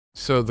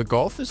So the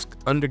Gulf is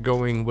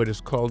undergoing what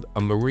is called a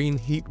marine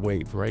heat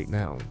wave right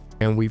now.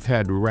 And we've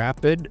had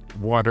rapid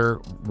water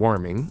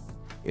warming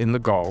in the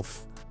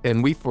Gulf,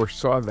 and we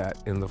foresaw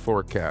that in the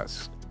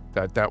forecast,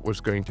 that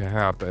was going to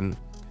happen.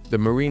 The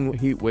marine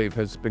heat wave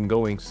has been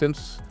going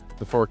since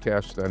the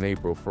forecast on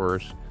April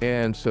 1st.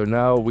 And so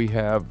now we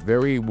have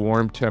very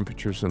warm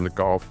temperatures in the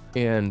Gulf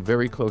and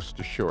very close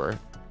to shore.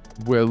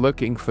 We're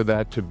looking for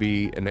that to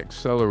be an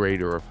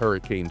accelerator of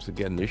hurricanes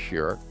again this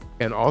year,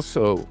 and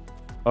also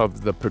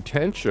of the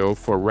potential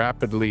for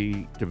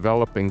rapidly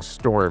developing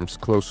storms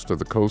close to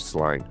the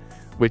coastline,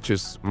 which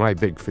is my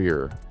big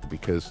fear,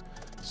 because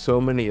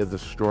so many of the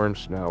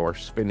storms now are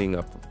spinning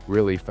up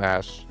really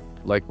fast,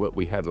 like what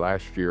we had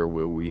last year,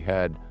 where we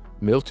had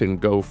Milton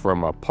go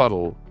from a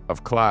puddle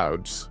of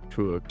clouds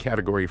to a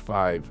Category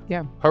 5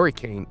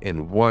 hurricane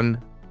in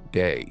one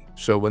day.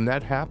 So when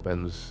that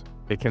happens,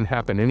 it can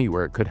happen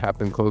anywhere. It could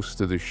happen close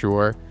to the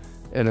shore.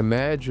 And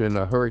imagine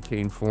a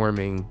hurricane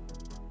forming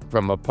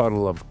from a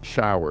puddle of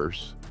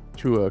showers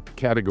to a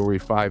Category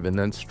 5 and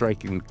then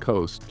striking the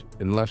coast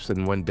in less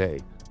than one day.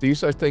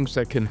 These are things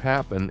that can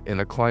happen in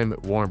a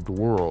climate-warmed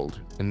world,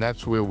 and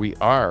that's where we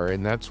are,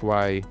 and that's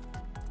why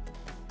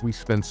we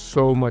spend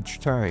so much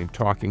time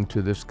talking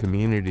to this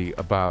community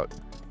about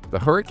the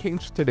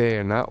hurricanes today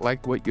are not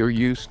like what you're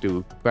used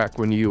to back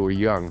when you were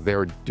young.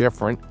 They're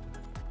different,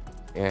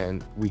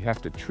 and we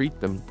have to treat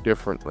them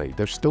differently.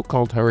 They're still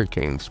called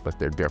hurricanes, but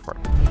they're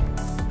different.